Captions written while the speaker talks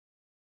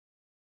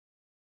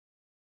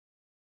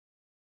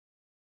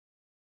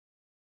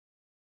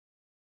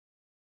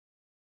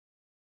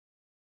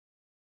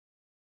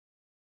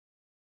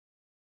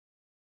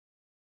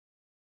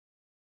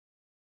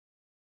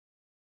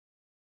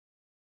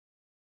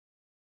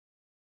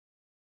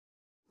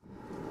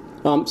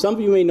Some of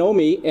you may know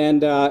me,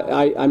 and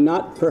I'm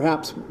not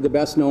perhaps the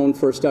best known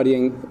for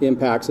studying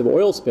impacts of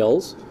oil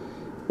spills.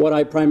 What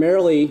I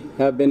primarily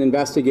have been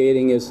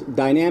investigating is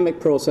dynamic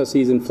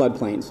processes in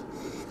floodplains.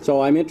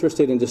 So I'm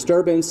interested in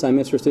disturbance, I'm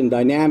interested in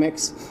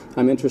dynamics,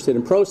 I'm interested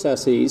in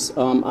processes.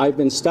 I've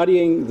been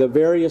studying the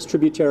various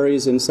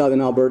tributaries in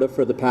southern Alberta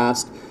for the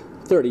past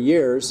 30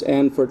 years,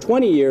 and for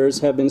 20 years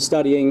have been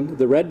studying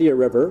the Red Deer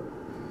River,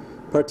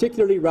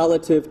 particularly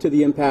relative to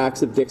the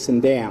impacts of Dixon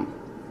Dam.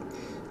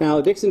 Now,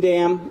 Dixon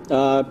Dam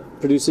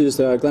produces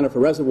Gleniffer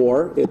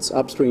Reservoir. It's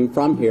upstream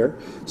from here.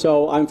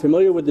 So I'm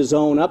familiar with the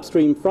zone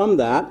upstream from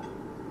that,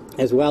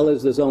 as well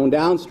as the zone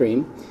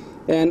downstream.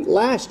 And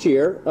last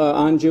year,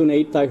 on June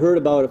 8th, I heard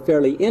about a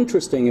fairly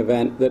interesting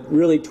event that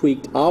really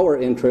tweaked our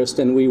interest,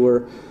 and we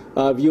were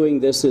viewing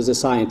this as a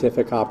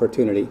scientific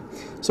opportunity.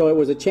 So it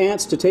was a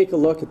chance to take a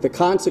look at the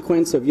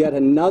consequence of yet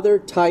another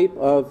type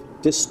of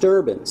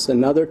disturbance,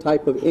 another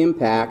type of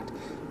impact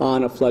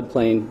on a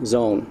floodplain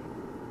zone.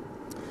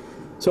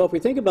 So if we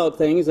think about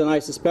things, and I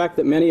suspect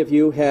that many of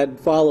you had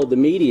followed the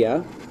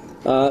media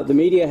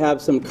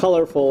have some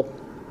colorful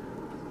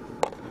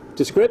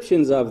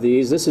descriptions of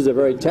these. This is a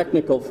very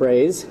technical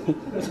phrase.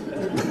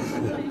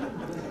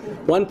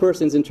 One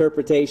person's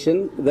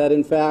interpretation that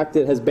in fact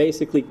it has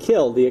basically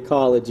killed the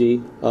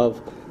ecology of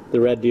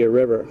the Red Deer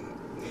River.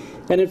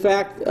 And in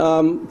fact,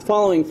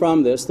 following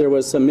from this, there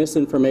was some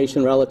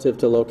misinformation relative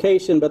to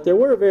location, but there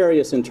were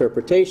various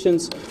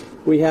interpretations.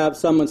 We have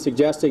someone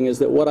suggesting is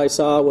that what I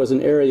saw was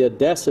an area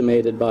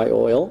decimated by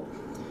oil.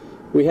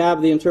 We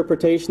have the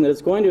interpretation that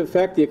it's going to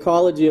affect the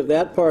ecology of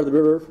that part of the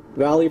river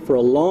valley for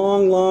a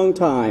long, long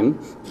time.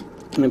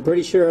 And I'm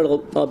pretty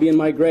sure I'll be in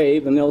my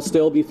grave and they'll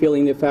still be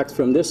feeling the effects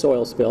from this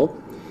oil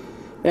spill.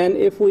 And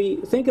if we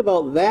think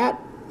about that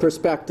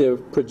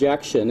perspective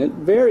projection, it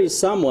varies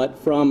somewhat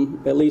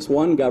from at least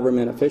one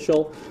government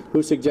official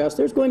who suggests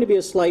there's going to be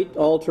a slight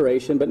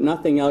alteration, but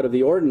nothing out of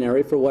the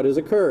ordinary for what has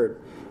occurred.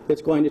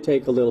 It's going to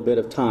take a little bit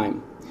of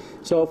time.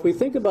 So if we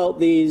think about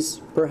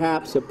these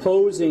perhaps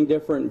opposing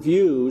different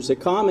views, a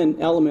common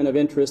element of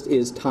interest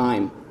is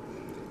time.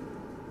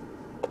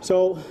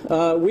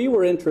 So we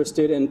were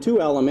interested in two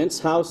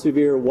elements: how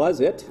severe was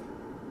it,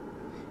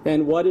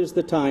 and what is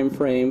the time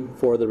frame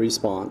for the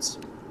response?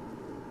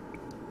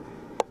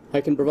 I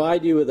can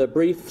provide you with a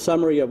brief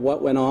summary of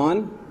what went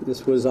on.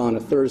 This was on a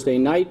Thursday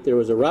night. There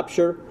was a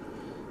rupture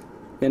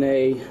in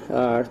a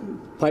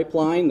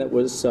pipeline that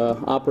was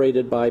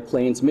operated by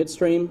Plains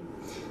Midstream.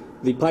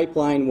 The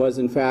pipeline was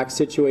in fact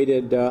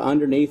situated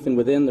underneath and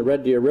within the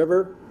Red Deer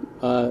River,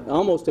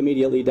 almost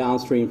immediately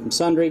downstream from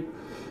Sundre.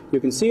 You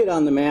can see it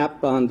on the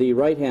map on the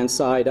right-hand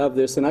side of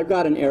this, and I've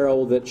got an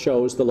arrow that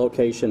shows the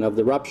location of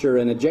the rupture,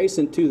 and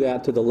adjacent to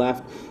that, to the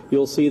left,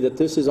 you'll see that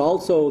this is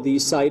also the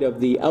site of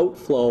the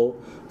outflow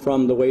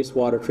from the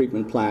wastewater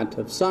treatment plant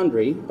of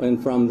Sundre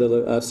and from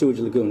the sewage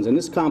lagoons, and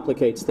this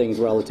complicates things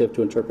relative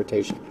to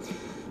interpretation.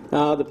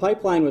 The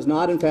pipeline was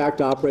not in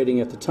fact operating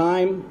at the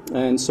time,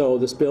 and so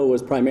the spill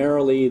was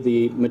primarily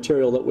the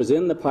material that was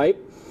in the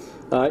pipe.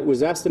 It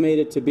was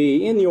estimated to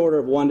be in the order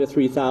of 1,000 to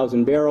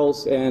 3,000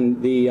 barrels,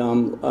 and the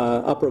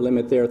upper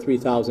limit there,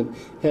 3,000,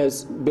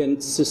 has been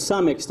to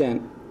some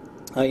extent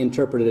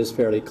interpreted as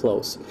fairly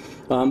close.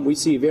 We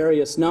see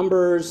various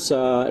numbers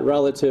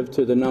relative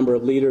to the number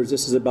of liters.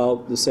 This is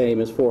about the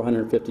same as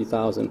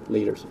 450,000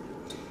 liters.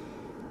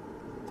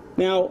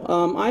 Now,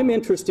 I'm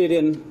interested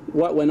in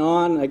what went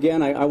on.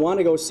 Again, I want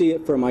to go see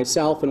it for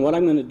myself, and what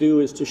I'm going to do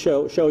is to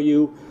show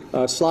you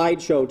a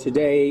slideshow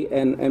today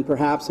and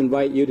perhaps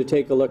invite you to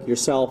take a look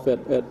yourself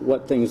at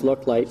what things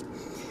look like.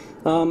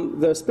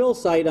 The spill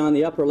site on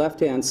the upper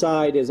left-hand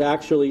side is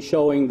actually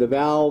showing the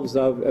valves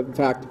of, in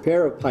fact, a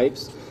pair of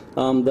pipes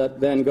that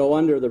then go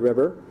under the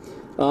river.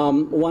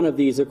 One of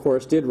these, of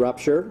course, did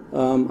rupture.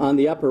 On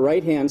the upper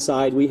right-hand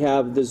side, we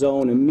have the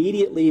zone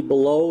immediately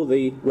below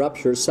the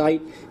rupture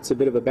site. It's a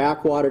bit of a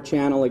backwater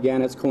channel.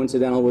 Again, it's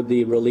coincidental with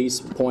the release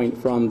point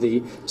from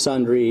the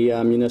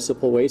Sundre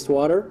municipal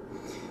wastewater.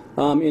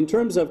 In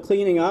terms of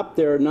cleaning up,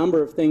 there are a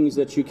number of things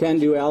that you can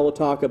do. Al will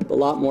talk a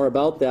lot more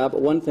about that,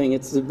 but one thing,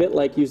 it's a bit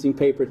like using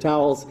paper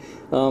towels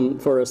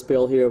for a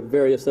spill here,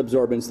 various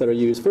absorbents that are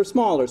used for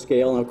smaller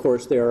scale, and of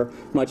course there are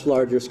much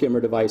larger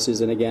skimmer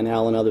devices, and again,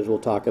 Al and others will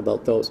talk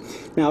about those.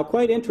 Now,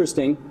 quite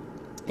interesting,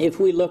 if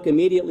we look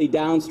immediately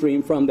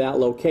downstream from that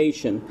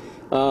location,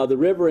 the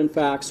river, in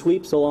fact,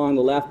 sweeps along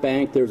the left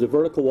bank. There's a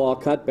vertical wall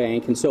cut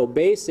bank, and so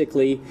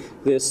basically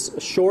this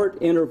short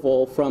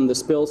interval from the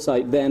spill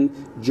site then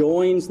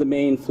joins the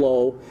main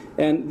flow,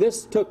 and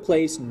this took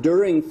place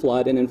during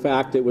flood, and in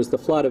fact it was the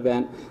flood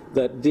event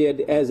that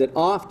did, as it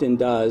often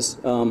does,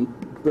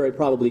 very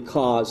probably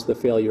cause the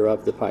failure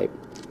of the pipe.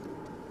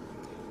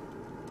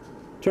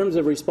 In terms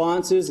of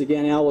responses,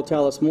 again, Al will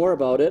tell us more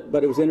about it,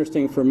 but it was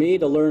interesting for me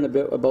to learn a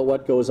bit about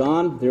what goes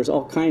on. There's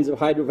all kinds of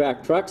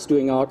hydrovac trucks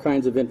doing all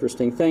kinds of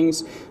interesting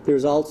things.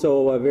 There's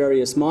also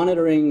various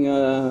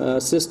monitoring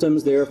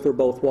systems there for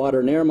both water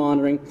and air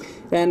monitoring.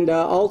 And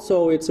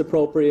also it's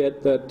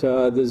appropriate that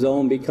the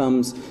zone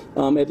becomes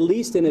at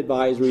least an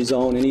advisory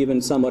zone and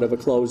even somewhat of a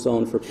closed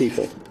zone for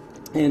people.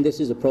 And this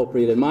is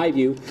appropriate in my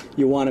view.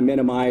 You want to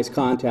minimize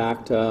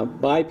contact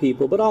by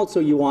people, but also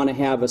you want to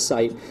have a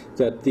site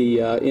that the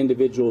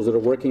individuals that are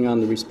working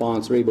on the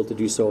response are able to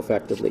do so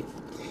effectively.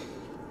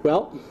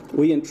 Well,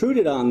 we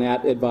intruded on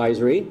that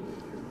advisory,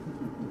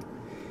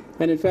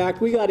 and in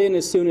fact we got in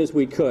as soon as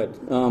we could.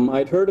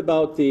 I'd heard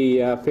about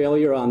the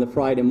failure on the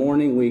Friday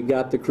morning. We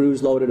got the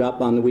crews loaded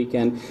up on the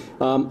weekend.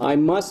 I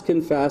must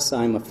confess,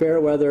 I'm a fair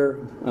weather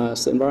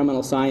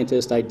environmental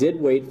scientist. I did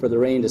wait for the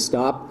rain to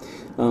stop.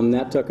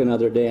 That took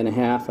another day and a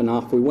half, and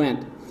off we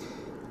went.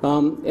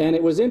 And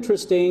it was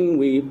interesting.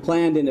 We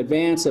planned in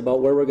advance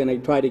about where we're going to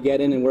try to get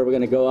in and where we're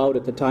going to go out.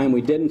 At the time,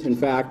 we didn't, in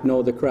fact,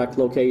 know the correct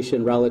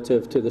location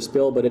relative to the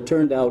spill, but it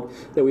turned out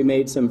that we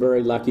made some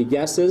very lucky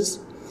guesses.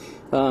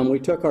 We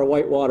took our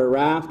whitewater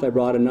raft. I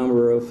brought a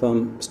number of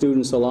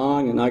students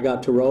along, and I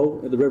got to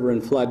row the river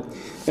in flood.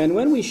 And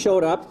when we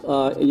showed up,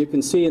 you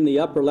can see in the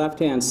upper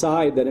left-hand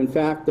side that, in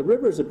fact, the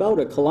river's about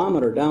a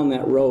kilometer down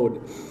that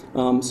road.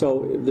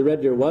 So the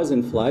Red Deer was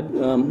in flood.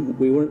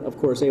 We weren't, of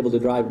course, able to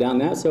drive down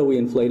that, so we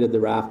inflated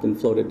the raft and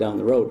floated down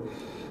the road.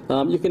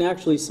 You can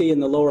actually see in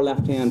the lower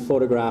left-hand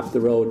photograph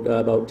the road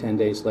about 10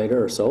 days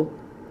later or so.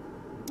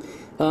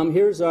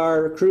 Here's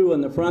our crew in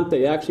the front.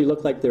 They actually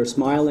look like they're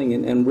smiling,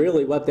 and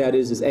really what that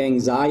is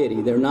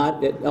anxiety. They're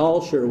not at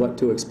all sure what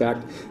to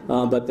expect,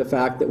 but the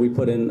fact that we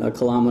put in a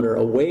kilometer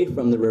away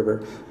from the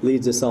river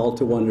leads us all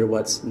to wonder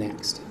what's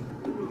next.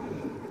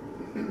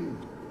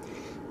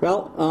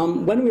 Well,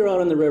 when we were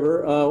out on the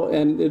river,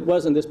 and it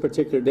wasn't this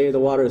particular day the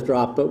water has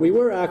dropped, but we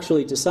were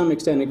actually to some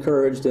extent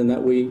encouraged in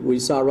that we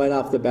saw right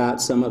off the bat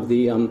some of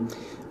the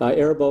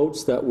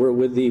airboats that were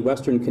with the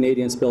Western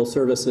Canadian Spill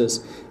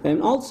Services.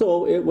 And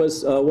also it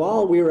was,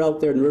 while we were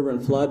out there in the river in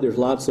flood, there's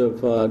lots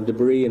of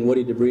debris and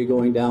woody debris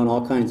going down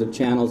all kinds of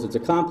channels. It's a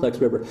complex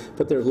river,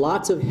 but there's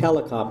lots of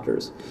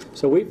helicopters.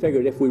 So we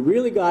figured if we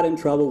really got in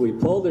trouble,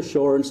 we'd pull the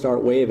shore and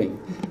start waving.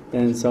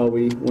 And so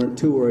we weren't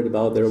too worried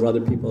about there were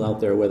other people out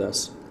there with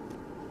us.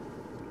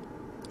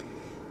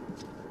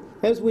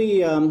 As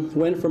we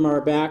went from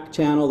our back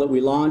channel that we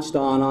launched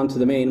onto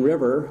the main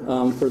river,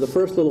 for the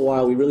first little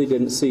while we really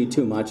didn't see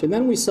too much. And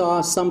then we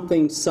saw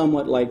something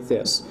somewhat like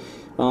this,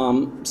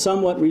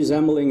 somewhat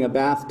resembling a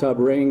bathtub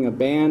ring, a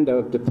band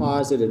of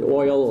deposited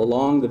oil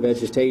along the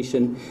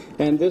vegetation.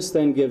 And this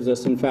then gives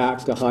us, in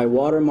fact, a high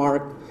water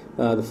mark.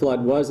 The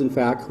flood was, in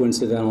fact,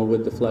 coincidental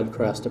with the flood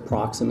crest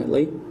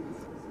approximately.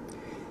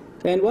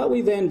 And what we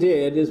then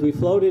did is we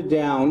floated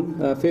down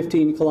a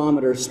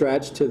 15-kilometer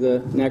stretch to the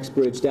next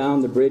bridge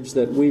down, the bridge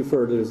that we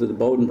refer to as the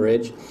Bowden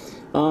Bridge.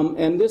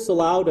 And this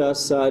allowed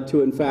us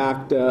to, in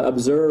fact,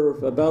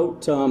 observe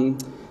about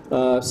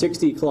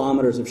 60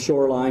 kilometers of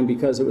shoreline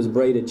because it was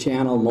braided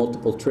channel,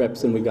 multiple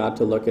trips, and we got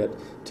to look at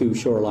 2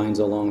 shorelines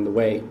along the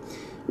way.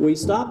 We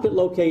stopped at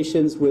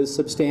locations with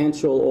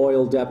substantial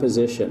oil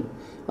deposition.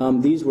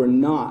 These were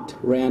not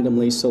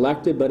randomly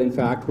selected, but in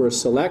fact were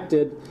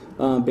selected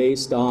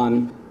based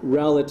on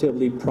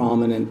relatively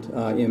prominent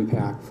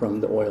impact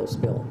from the oil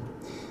spill.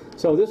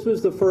 So this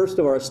was the first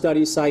of our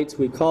study sites.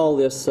 We call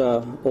this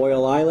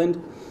Oil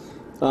Island.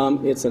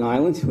 It's an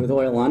island with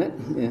oil on it.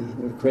 Yeah,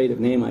 a creative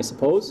name, I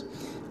suppose.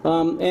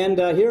 And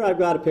here I've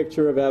got a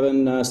picture of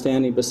Evan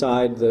standing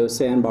beside the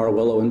sandbar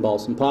willow and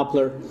balsam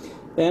poplar.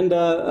 And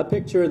a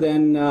picture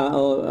then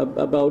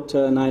about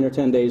 9 or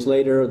 10 days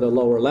later, the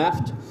lower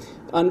left.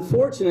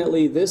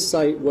 Unfortunately, this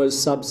site was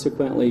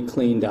subsequently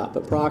cleaned up.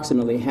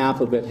 Approximately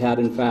half of it had,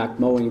 in fact,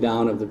 mowing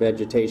down of the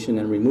vegetation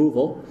and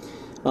removal.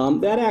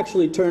 That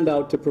actually turned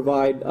out to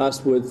provide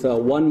us with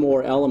one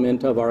more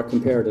element of our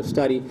comparative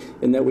study,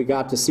 in that we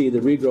got to see the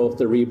regrowth,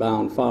 the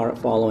rebound,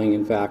 following,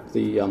 in fact,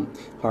 the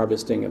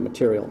harvesting of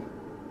material.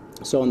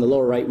 So on the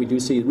lower right, we do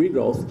see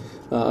regrowth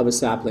of a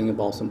sapling of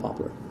balsam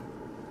poplar.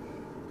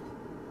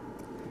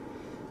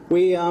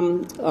 We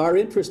are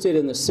interested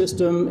in the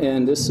system,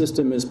 and this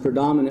system is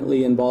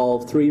predominantly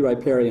involved 3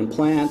 riparian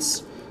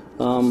plants.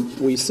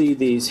 We see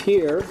these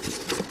here.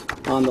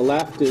 On the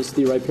left is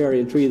the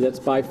riparian tree that's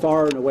by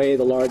far and away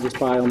the largest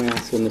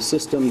biomass in the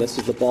system. This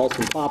is the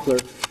balsam poplar,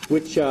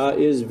 which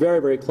is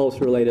very, very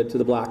closely related to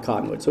the black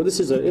cottonwood. So this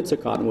is it's a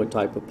cottonwood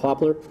type of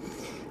poplar.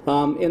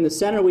 In the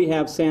center we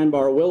have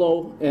sandbar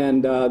willow,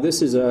 and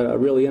this is a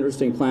really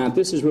interesting plant.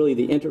 This is really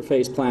the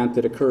interface plant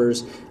that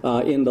occurs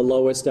in the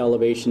lowest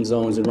elevation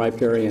zones in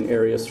riparian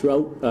areas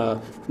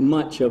throughout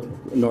much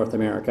of North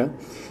America.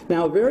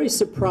 Now, very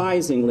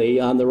surprisingly,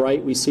 on the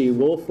right we see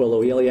wolf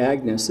willow,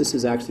 Elaeagnus. This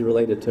is actually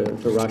related to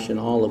Russian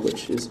olive,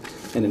 which is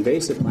an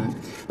invasive plant.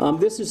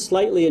 This is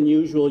slightly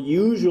unusual.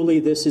 Usually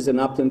this is an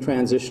upland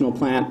transitional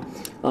plant,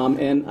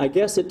 and I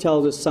guess it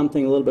tells us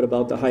something a little bit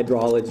about the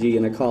hydrology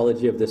and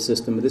ecology of the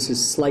system. This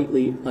is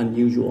slightly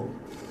unusual.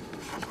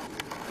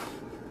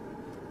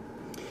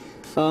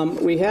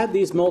 We had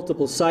these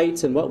multiple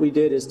sites, and what we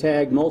did is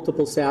tag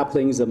multiple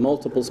saplings of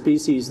multiple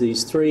species,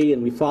 these three,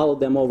 and we followed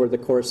them over the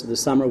course of the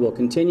summer. We'll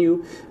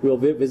continue. We'll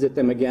visit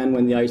them again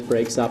when the ice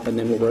breaks up, and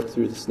then we'll work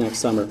through this next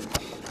summer.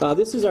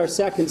 This is our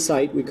second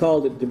site. We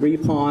called it Debris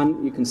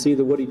Pond. You can see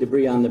the woody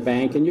debris on the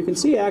bank, and you can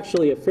see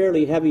actually a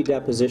fairly heavy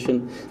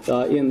deposition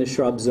in the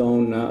shrub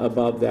zone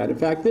above that. In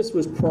fact, this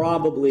was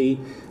probably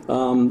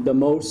the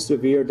most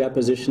severe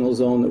depositional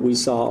zone that we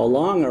saw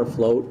along our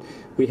float.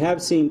 We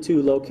have seen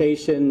two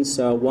locations.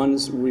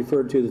 One's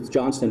referred to as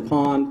Johnston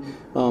Pond,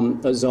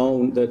 a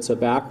zone that's a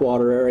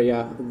backwater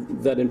area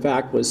that in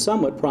fact was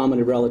somewhat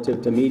prominent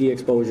relative to media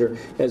exposure,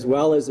 as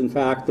well as in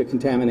fact the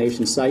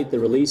contamination site, the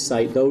release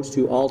site. Those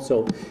two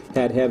also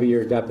had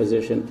heavier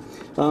deposition.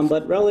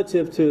 But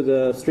relative to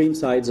the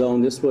streamside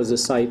zone, this was a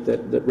site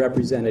that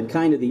represented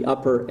kind of the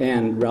upper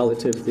end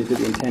relative to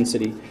the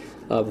intensity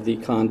of the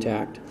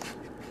contact.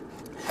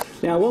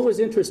 Now, what was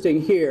interesting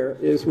here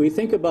is we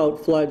think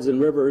about floods and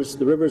rivers.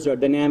 The rivers are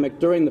dynamic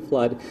during the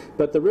flood,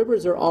 but the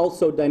rivers are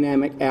also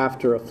dynamic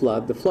after a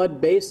flood. The flood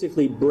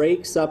basically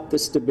breaks up the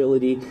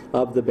stability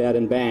of the bed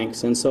and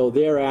banks, and so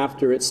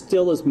thereafter it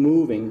still is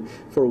moving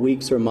for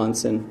weeks or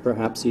months and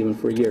perhaps even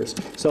for years.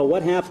 So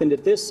what happened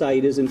at this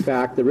site is, in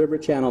fact, the river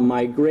channel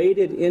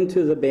migrated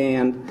into the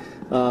band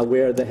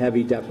where the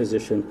heavy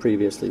deposition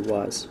previously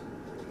was.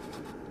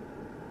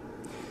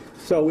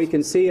 So we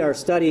can see our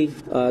study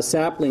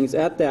saplings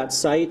at that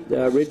site.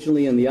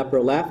 Originally in the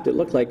upper left, it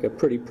looked like a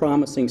pretty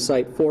promising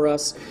site for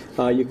us.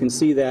 You can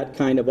see that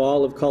kind of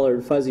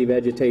olive-colored fuzzy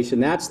vegetation.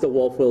 That's the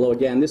wolf willow.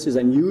 Again, this is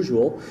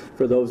unusual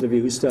for those of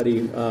you who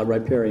study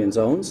riparian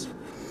zones.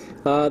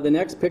 The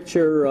next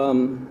picture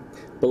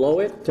below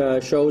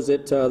it shows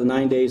it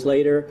 9 days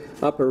later.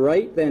 Upper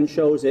right then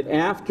shows it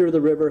after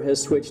the river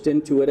has switched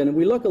into it. And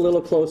we look a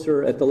little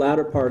closer at the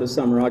latter part of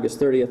summer, August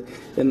 30th,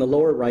 in the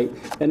lower right.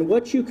 And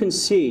what you can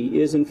see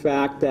is, in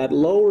fact, that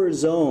lower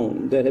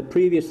zone that had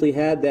previously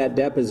had that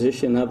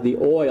deposition of the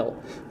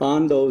oil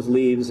on those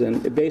leaves.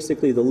 And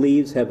basically the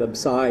leaves have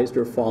abscised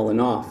or fallen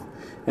off.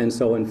 And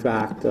so, in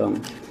fact,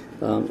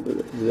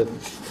 the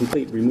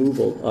complete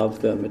removal of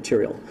the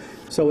material.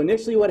 So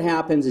initially what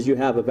happens is you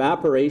have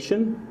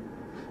evaporation.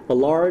 A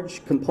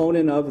large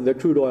component of the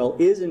crude oil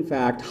is, in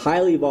fact,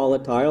 highly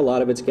volatile. A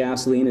lot of it's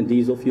gasoline and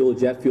diesel fuel,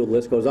 jet fuel, the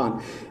list goes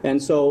on.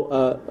 And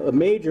so a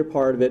major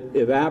part of it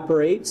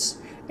evaporates.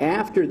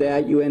 After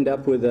that, you end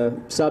up with a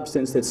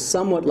substance that's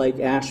somewhat like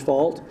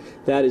asphalt.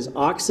 That is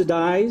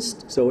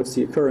oxidized, so it's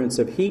the occurrence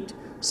of heat,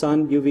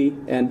 sun, UV,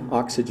 and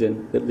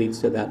oxygen that leads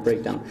to that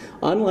breakdown.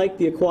 Unlike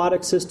the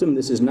aquatic system,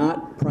 this is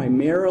not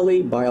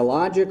primarily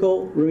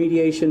biological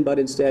remediation, but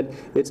instead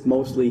it's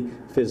mostly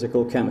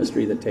physical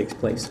chemistry that takes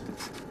place.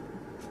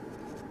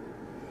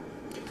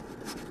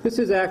 This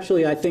is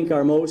actually, I think,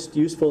 our most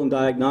useful and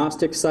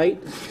diagnostic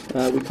site.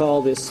 We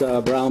call this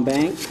Brown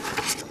Bank.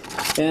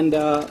 And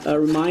a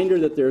reminder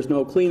that there's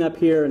no cleanup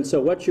here, and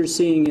so what you're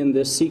seeing in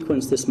this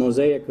sequence, this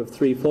mosaic of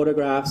three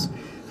photographs,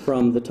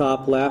 from the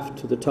top left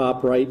to the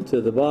top right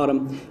to the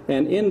bottom.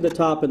 And in the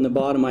top and the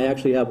bottom, I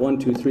actually have 1,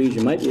 2, 3s.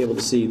 You might be able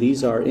to see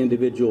these are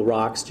individual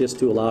rocks, just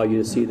to allow you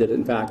to see that,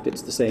 in fact,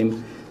 it's the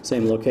same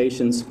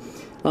locations.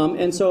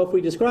 And so if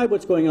we describe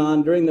what's going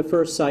on during the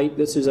first site,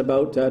 this is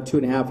about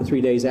 2.5 or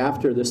 3 days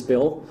after the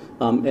spill,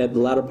 at the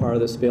latter part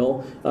of the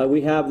spill,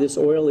 we have this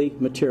oily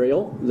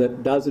material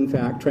that does, in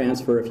fact,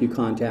 transfer if you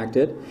contact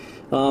it.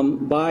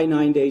 By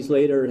 9 days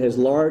later, it has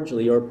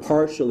largely or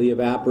partially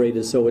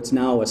evaporated, so it's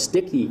now a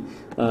sticky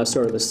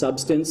sort of a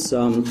substance.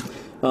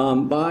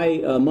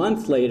 By a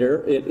month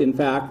later, it in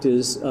fact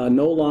is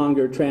no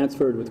longer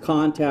transferred with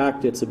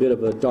contact. It's a bit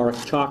of a dark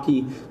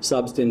chalky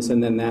substance,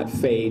 and then that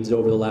fades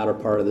over the latter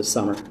part of the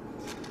summer.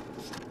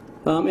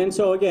 And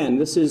so again,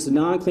 this is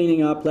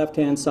non-cleaning up,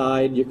 left-hand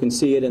side. You can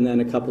see it, and then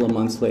a couple of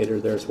months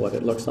later, there's what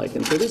it looks like.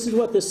 And so this is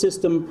what the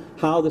system,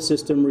 how the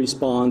system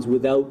responds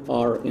without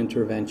our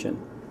intervention.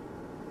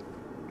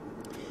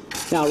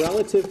 Now,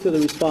 relative to the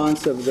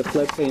response of the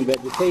floodplain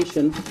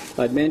vegetation,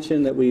 I'd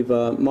mentioned that we've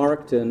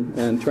marked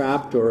and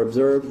trapped or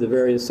observed the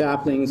various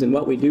saplings, and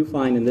what we do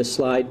find in this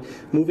slide,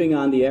 moving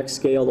on the X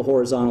scale, the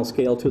horizontal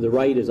scale to the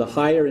right, is a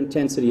higher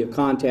intensity of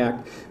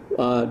contact.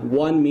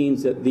 One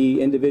means that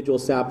the individual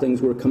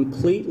saplings were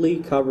completely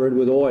covered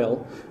with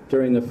oil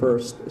during the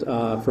first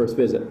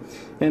visit.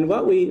 And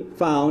what we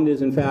found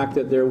is, in fact,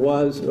 that there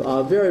was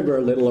very,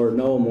 very little or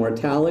no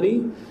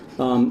mortality.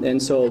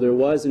 And so there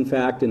was, in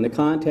fact, in the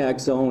contact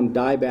zone,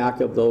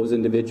 dieback of those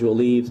individual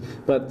leaves,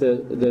 but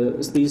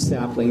these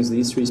saplings,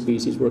 these three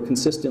species, were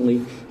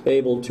consistently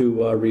able to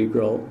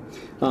regrow.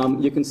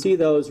 You can see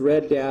those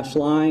red dashed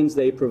lines.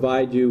 They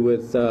provide you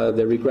with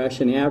the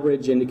regression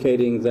average,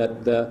 indicating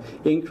that the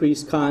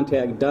increased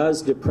contact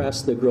does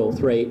depress the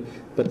growth rate,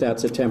 but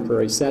that's a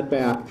temporary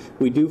setback.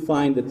 We do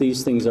find that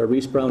these things are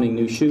resprouting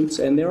new shoots,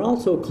 and they're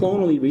also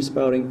clonally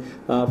resprouting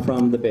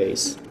from the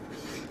base.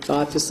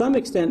 To some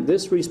extent,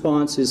 this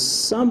response is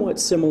somewhat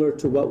similar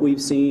to what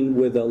we've seen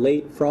with a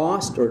late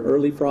frost or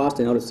early frost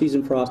and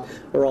out-of-season frost,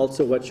 or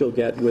also what you'll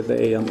get with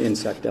an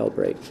insect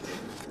outbreak.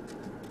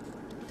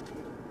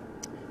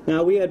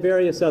 Now, we had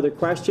various other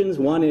questions.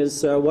 One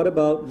is, what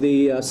about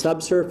the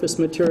subsurface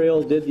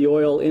material? Did the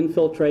oil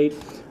infiltrate?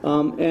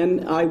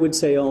 And I would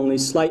say only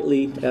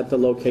slightly at the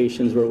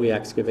locations where we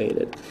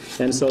excavated.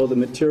 And so the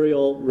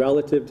material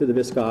relative to the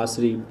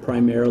viscosity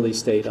primarily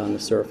stayed on the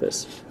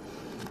surface.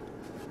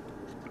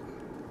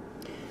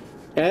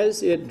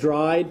 As it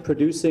dried,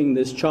 producing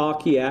this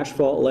chalky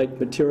asphalt-like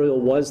material,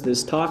 was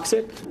this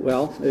toxic?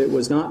 Well, it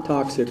was not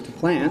toxic to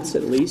plants,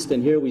 at least,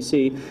 and here we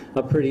see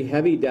a pretty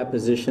heavy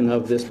deposition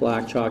of this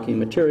black chalky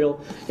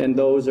material, and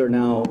those are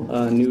now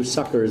new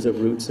suckers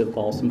of roots of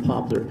balsam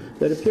poplar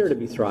that appear to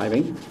be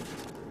thriving.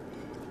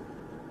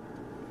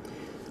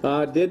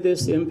 Did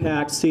this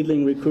impact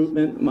seedling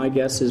recruitment? My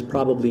guess is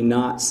probably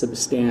not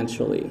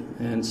substantially.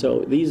 And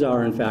so these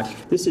are, in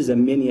fact, this is a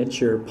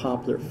miniature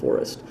poplar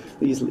forest.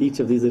 Each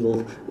of these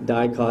little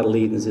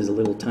dicotyledons is a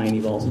little tiny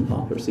balsam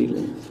poplar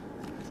seedling.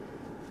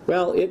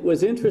 Well, it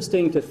was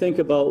interesting to think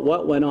about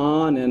what went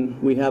on,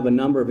 and we have a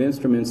number of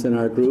instruments in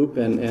our group,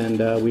 and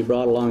we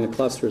brought along a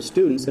cluster of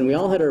students, and we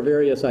all had our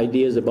various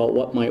ideas about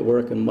what might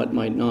work and what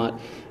might not.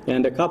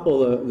 And a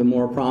couple of the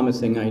more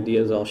promising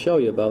ideas I'll show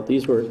you about.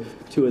 These were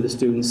two of the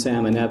students,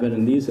 Sam and Evan,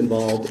 and these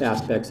involved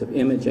aspects of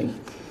imaging.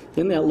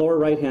 In that lower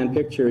right-hand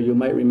picture, you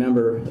might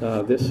remember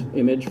this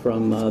image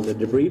from the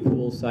debris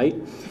pool site.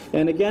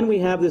 And again, we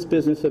have this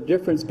business of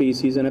different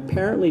species and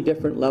apparently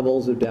different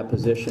levels of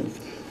deposition.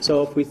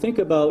 So if we think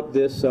about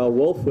this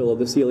wolf willow,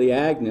 the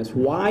Coeliagnus,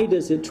 why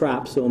does it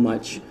trap so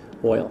much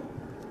oil?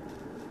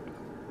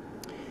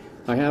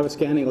 I have a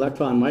scanning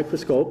electron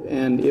microscope,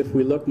 and if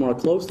we look more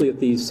closely at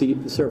these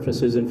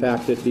surfaces, in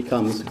fact, it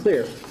becomes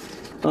clear.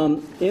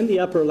 In the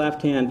upper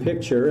left-hand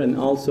picture, and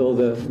also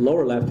the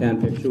lower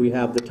left-hand picture, we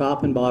have the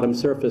top and bottom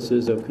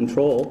surfaces of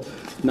control,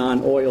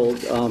 non-oiled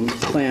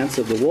plants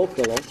of the wolf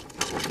willow.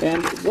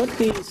 And what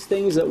these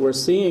things that we're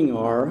seeing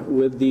are,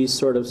 with these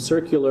sort of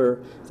circular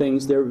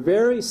things, they're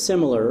very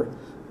similar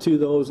to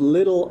those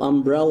little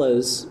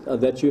umbrellas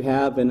that you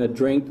have in a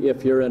drink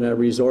if you're in a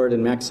resort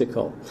in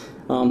Mexico.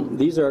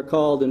 These are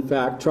called, in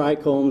fact,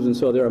 trichomes, and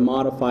so they're a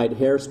modified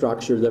hair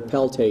structure that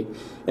peltate.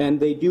 And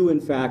they do,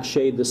 in fact,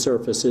 shade the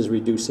surfaces,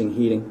 reducing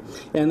heating.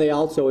 And they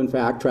also, in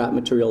fact, trap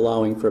material,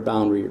 allowing for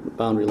boundary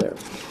layer.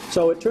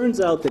 So it turns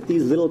out that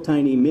these little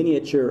tiny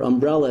miniature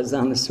umbrellas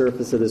on the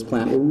surface of this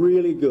plant were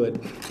really good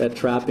at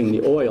trapping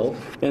the oil.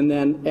 And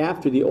then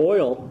after the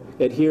oil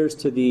adheres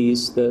to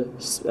these, the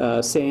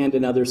sand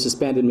and other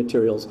suspended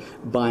materials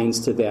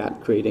binds to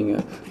that, creating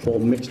a whole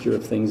mixture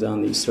of things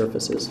on these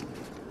surfaces.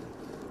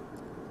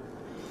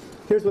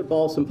 Here's what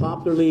balsam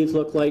poplar leaves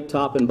look like,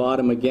 top and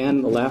bottom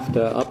again, the left,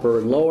 upper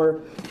and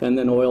lower, and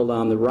then oiled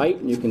on the right,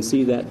 and you can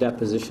see that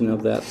deposition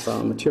of that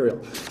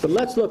material. But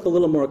let's look a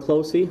little more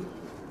closely.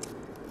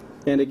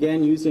 And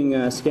again, using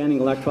a scanning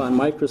electron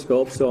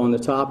microscope, so on the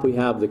top we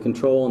have the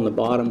control, on the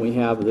bottom we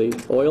have the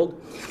oiled.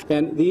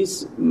 And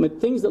these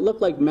things that look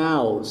like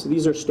mouths,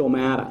 these are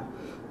stomata.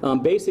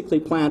 Basically,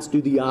 plants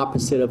do the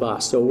opposite of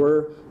us. So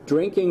we're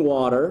drinking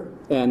water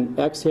and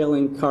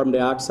exhaling carbon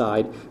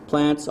dioxide.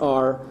 Plants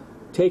are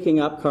taking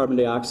up carbon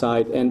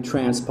dioxide and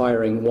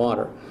transpiring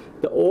water.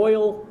 The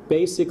oil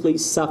basically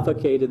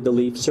suffocated the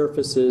leaf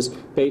surfaces,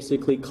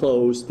 basically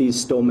closed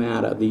these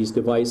stomata, these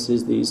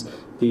devices, these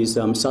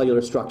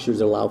cellular structures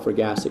that allow for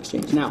gas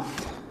exchange. Now,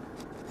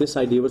 this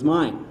idea was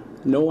mine.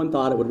 No one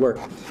thought it would work.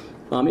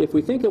 If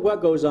we think of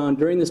what goes on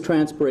during this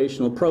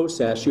transpirational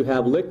process, you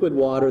have liquid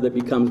water that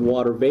becomes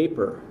water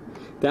vapor.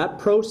 That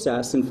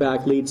process, in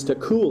fact, leads to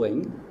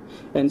cooling.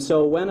 And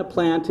so when a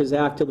plant is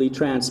actively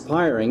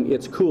transpiring,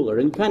 it's cooler.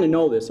 And you kind of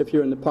know this. If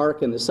you're in the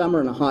park in the summer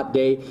on a hot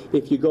day,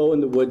 if you go in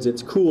the woods,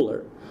 it's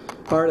cooler.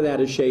 Part of that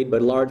is shade,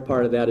 but a large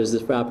part of that is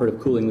this evaporative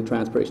cooling with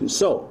transpiration.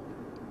 So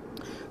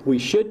we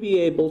should be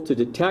able to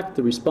detect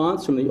the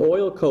response from the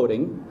oil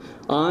coating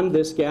on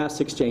this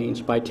gas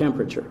exchange by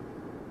temperature.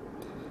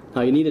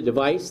 Now you need a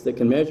device that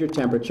can measure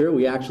temperature.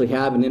 We actually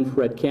have an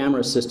infrared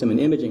camera system, an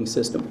imaging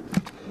system.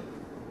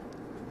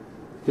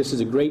 This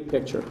is a great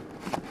picture.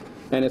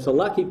 And it's a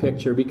lucky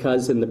picture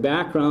because in the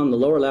background, the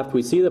lower left,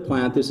 we see the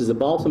plant. This is a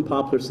balsam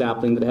poplar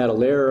sapling that had a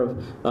layer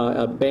of,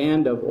 a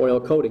band of oil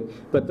coating.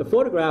 But the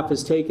photograph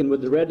is taken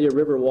with the Red Deer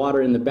River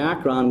water in the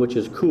background, which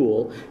is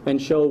cool,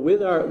 and show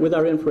with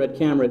our infrared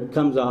camera, it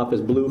comes off as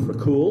blue for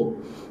cool.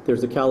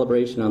 There's the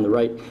calibration on the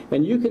right.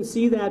 And you can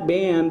see that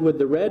band with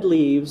the red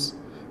leaves.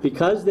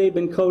 Because they've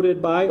been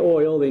coated by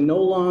oil, they no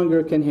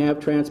longer can have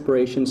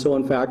transpiration, so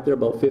in fact they're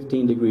about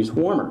 15 degrees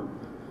warmer.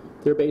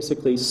 They're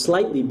basically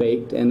slightly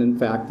baked, and in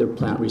fact the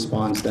plant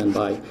responds then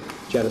by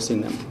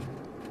jettisoning them.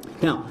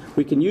 Now,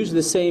 we can use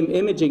the same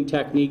imaging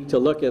technique to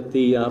look at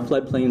the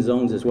floodplain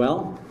zones as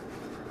well.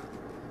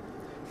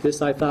 This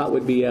I thought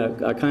would be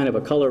a kind of a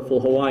colorful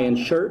Hawaiian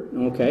shirt,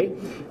 okay?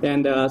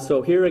 And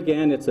so here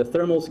again, it's a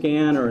thermal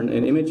scan or an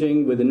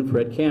imaging with an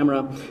infrared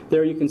camera.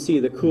 There you can see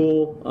the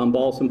cool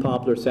balsam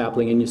poplar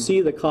sapling, and you see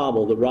the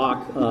cobble, the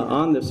rock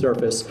on the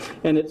surface,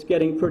 and it's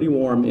getting pretty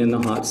warm in the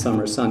hot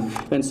summer sun.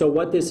 And so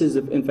what this is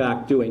in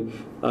fact doing,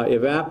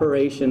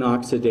 evaporation,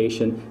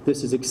 oxidation,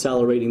 this is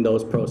accelerating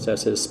those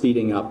processes,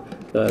 speeding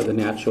up the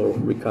natural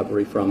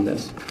recovery from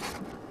this.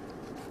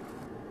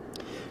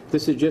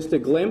 This is just a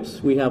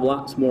glimpse. We have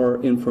lots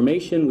more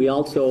information. We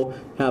also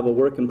have a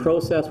work in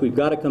process. We've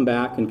got to come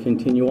back and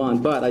continue on,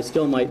 but I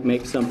still might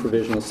make some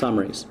provisional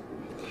summaries.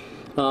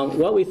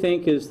 What we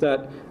think is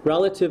that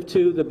relative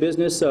to the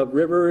business of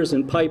rivers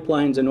and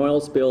pipelines and oil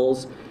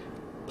spills,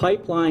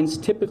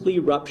 pipelines typically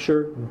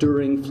rupture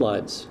during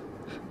floods.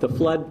 The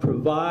flood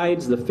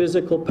provides the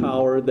physical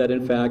power that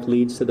in fact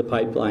leads to the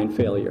pipeline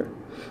failure.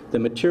 The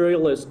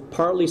material is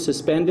partly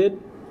suspended.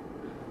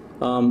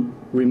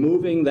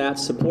 Removing that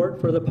support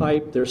for the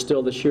pipe, there's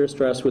still the shear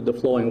stress with the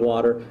flowing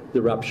water,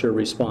 the rupture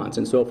response.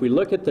 And so if we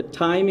look at the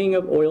timing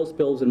of oil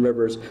spills in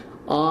rivers,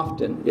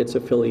 often it's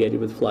affiliated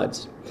with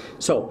floods.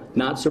 So,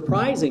 not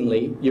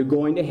surprisingly, you're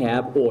going to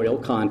have oil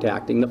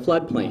contacting the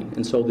floodplain.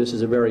 And so this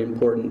is a very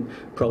important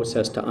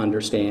process to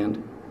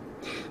understand.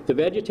 The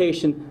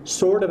vegetation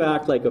sort of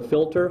act like a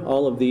filter.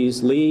 All of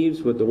these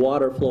leaves with the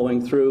water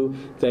flowing through,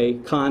 they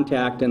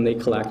contact and they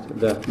collect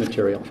the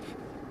material.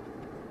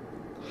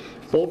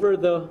 Over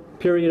the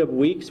period of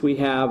weeks, we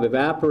have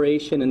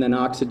evaporation and then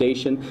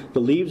oxidation. The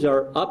leaves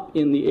are up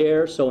in the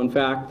air, so in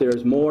fact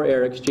there's more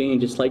air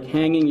exchange. It's like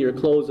hanging your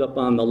clothes up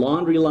on the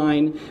laundry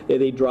line.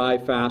 They dry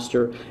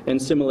faster.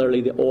 And similarly,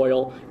 the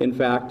oil, in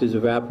fact, is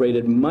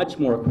evaporated much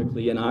more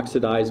quickly and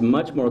oxidized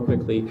much more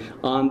quickly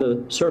on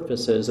the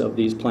surfaces of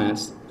these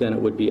plants than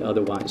it would be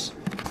otherwise.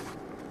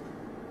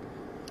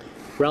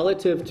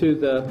 Relative to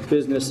the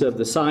business of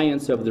the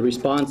science of the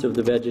response of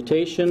the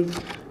vegetation,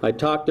 I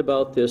talked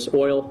about this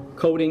oil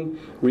coating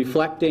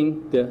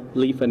reflecting the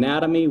leaf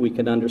anatomy. We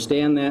can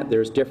understand that.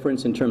 There's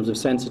difference in terms of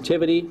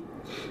sensitivity.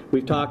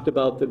 We've talked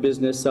about the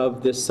business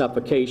of this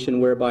suffocation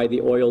whereby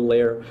the oil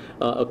layer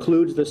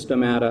occludes the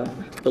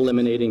stomata,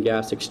 eliminating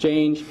gas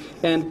exchange.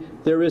 And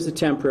there is a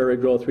temporary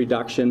growth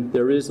reduction.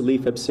 There is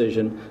leaf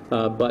abscission,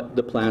 but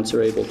the plants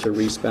are able to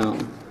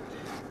respawn.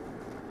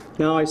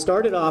 Now, I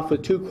started off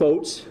with two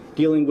quotes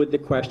dealing with the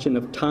question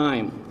of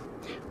time.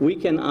 We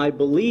can, I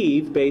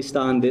believe, based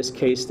on this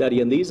case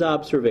study and these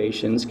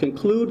observations,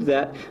 conclude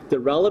that the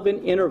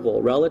relevant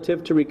interval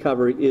relative to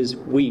recovery is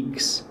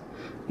weeks.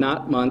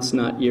 Not months,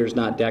 not years,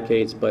 not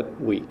decades,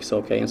 but weeks,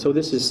 okay? And so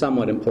this is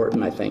somewhat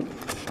important, I think.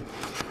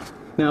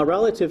 Now,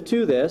 relative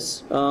to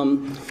this,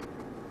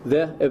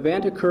 the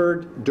event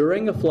occurred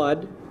during a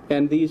flood,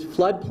 and these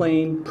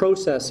floodplain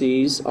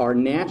processes are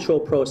natural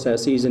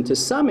processes, and to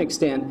some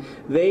extent,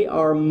 they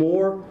are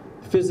more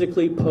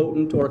physically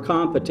potent or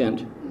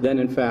competent than,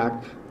 in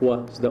fact,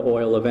 was the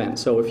oil event.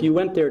 So if you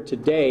went there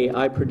today,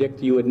 I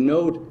predict you would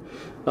note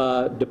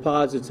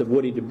deposits of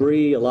woody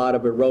debris, a lot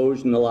of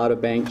erosion, a lot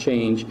of bank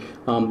change.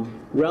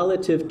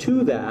 Relative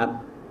to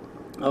that,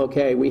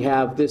 okay, we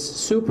have this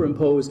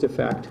superimposed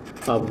effect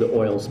of the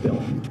oil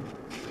spill.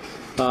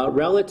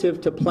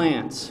 Relative to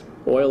plants,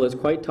 oil is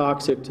quite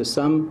toxic to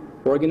some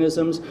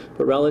organisms,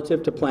 but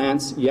relative to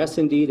plants, yes,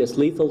 indeed, it's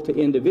lethal to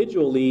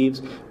individual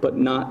leaves, but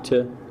not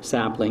to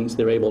saplings.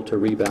 They're able to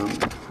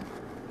rebound.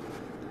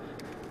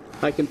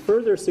 I can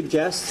further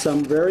suggest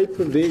some very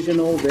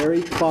provisional,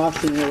 very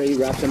cautionary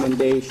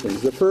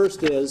recommendations. The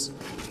first is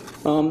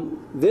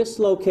this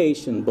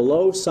location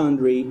below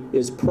Sundre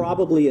is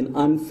probably an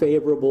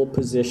unfavorable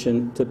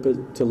position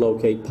to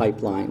locate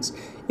pipelines.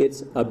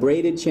 It's a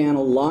braided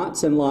channel,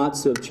 lots and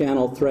lots of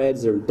channel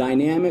threads are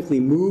dynamically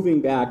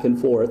moving back and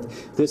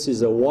forth. This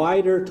is a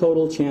wider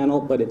total channel,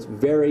 but it's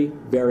very,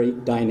 very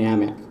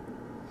dynamic.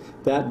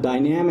 That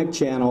dynamic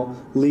channel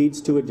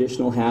leads to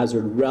additional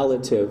hazard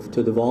relative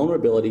to the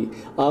vulnerability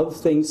of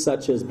things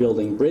such as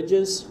building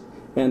bridges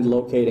and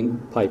locating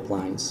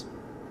pipelines.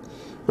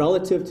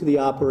 Relative to the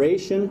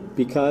operation,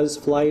 because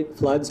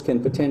floods can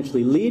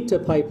potentially lead to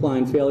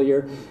pipeline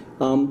failure,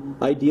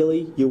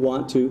 ideally you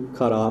want to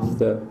cut off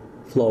the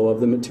flow of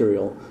the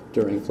material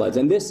during floods.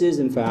 And this is,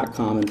 in fact,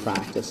 common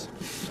practice.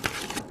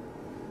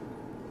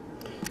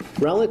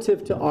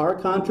 Relative to our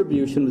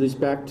contribution with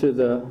respect to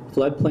the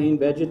floodplain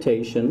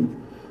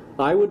vegetation,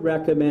 I would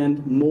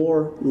recommend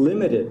more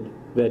limited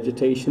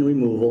vegetation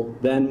removal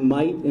than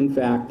might, in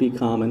fact, be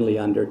commonly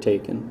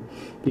undertaken.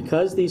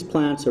 Because these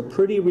plants are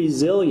pretty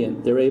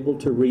resilient, they're able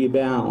to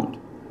rebound.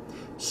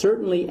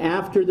 Certainly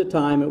after the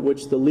time at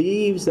which the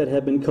leaves that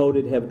have been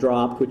coated have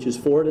dropped, which is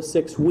 4 to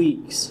 6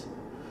 weeks,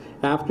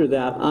 after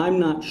that, I'm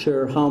not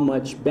sure how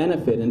much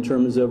benefit in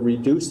terms of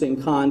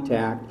reducing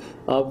contact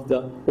of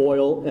the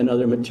oil and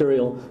other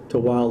material to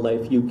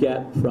wildlife you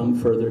get from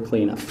further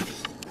cleanup.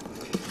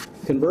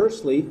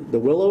 Conversely, the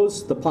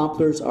willows, the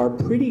poplars are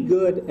pretty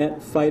good at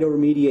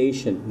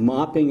phytoremediation,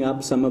 mopping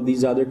up some of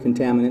these other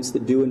contaminants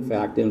that do in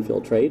fact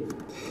infiltrate.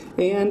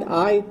 And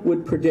I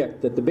would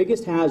predict that the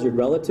biggest hazard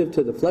relative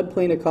to the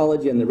floodplain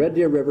ecology and the Red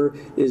Deer River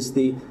is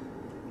the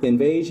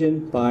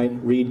invasion by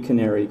reed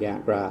canary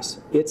grass.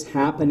 It's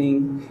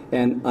happening,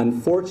 and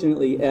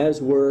unfortunately,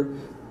 as we're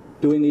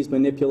doing these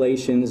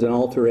manipulations and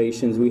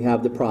alterations, we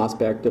have the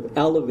prospect of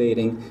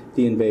elevating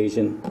the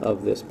invasion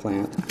of this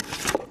plant.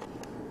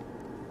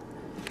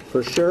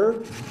 For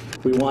sure,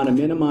 we want to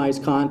minimize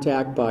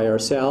contact by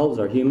ourselves,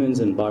 our humans,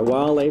 and by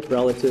wildlife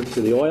relative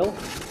to the oil.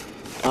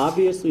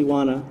 Obviously, we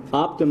want to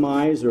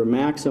optimize or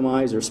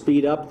maximize or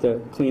speed up the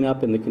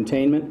cleanup and the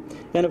containment.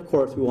 And of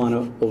course, we want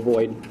to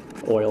avoid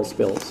oil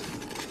spills.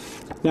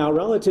 Now,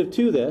 relative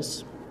to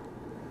this,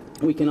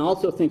 we can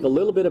also think a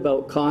little bit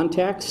about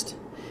context.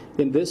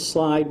 In this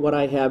slide, what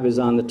I have is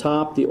on the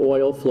top, the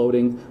oil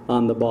floating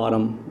on the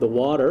bottom, the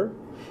water.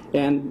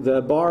 And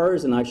the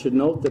bars, and I should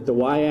note that the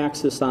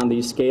y-axis on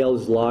these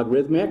scales is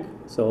logarithmic,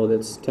 so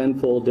that's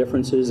tenfold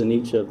differences in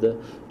each of the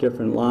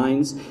different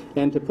lines.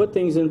 And to put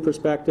things in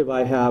perspective,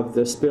 I have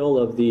the spill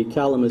of the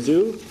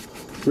Kalamazoo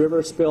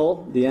River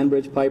spill, the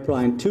Enbridge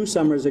pipeline 2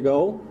 summers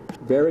ago,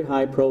 very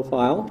high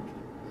profile.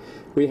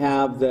 We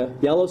have the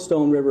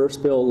Yellowstone River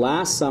spill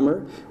last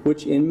summer,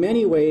 which in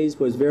many ways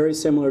was very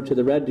similar to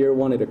the Red Deer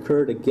one. It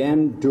occurred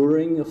again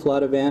during a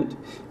flood event.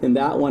 In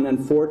that one,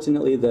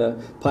 unfortunately,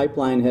 the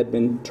pipeline had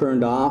been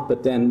turned off,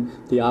 but then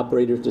the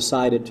operators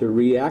decided to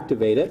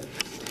reactivate it.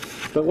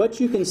 But what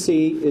you can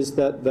see is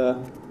that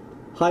the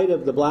height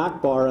of the black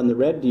bar on the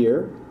Red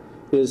Deer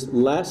is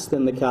less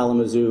than the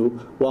Kalamazoo,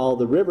 while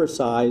the river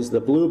size,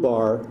 the blue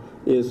bar,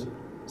 is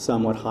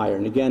somewhat higher.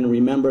 And again,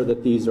 remember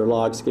that these are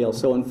log scales.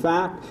 So in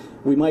fact,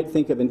 we might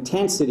think of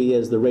intensity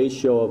as the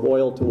ratio of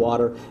oil to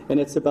water, and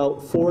it's about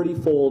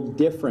 40-fold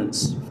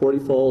difference,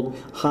 40-fold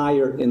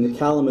higher in the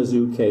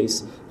Kalamazoo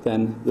case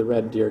than the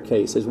Red Deer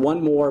case. As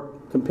one more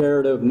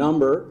comparative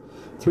number,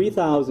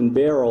 3,000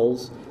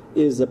 barrels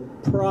is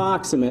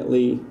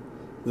approximately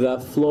the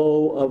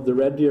flow of the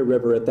Red Deer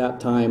River at that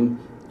time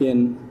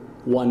in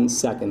 1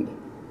 second.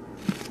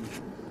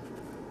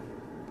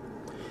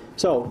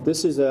 So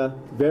this is a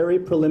very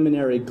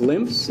preliminary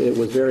glimpse. It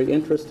was very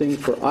interesting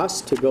for us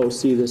to go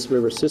see this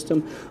river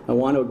system. I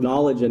want to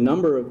acknowledge a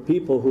number of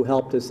people who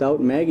helped us out.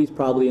 Maggie's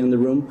probably in the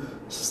room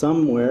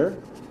somewhere,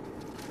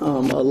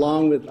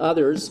 along with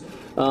others.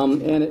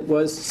 And it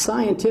was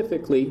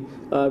scientifically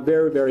a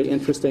very, very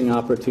interesting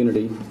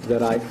opportunity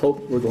that I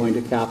hope we're going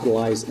to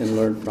capitalize and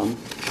learn from.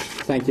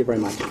 Thank you very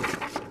much.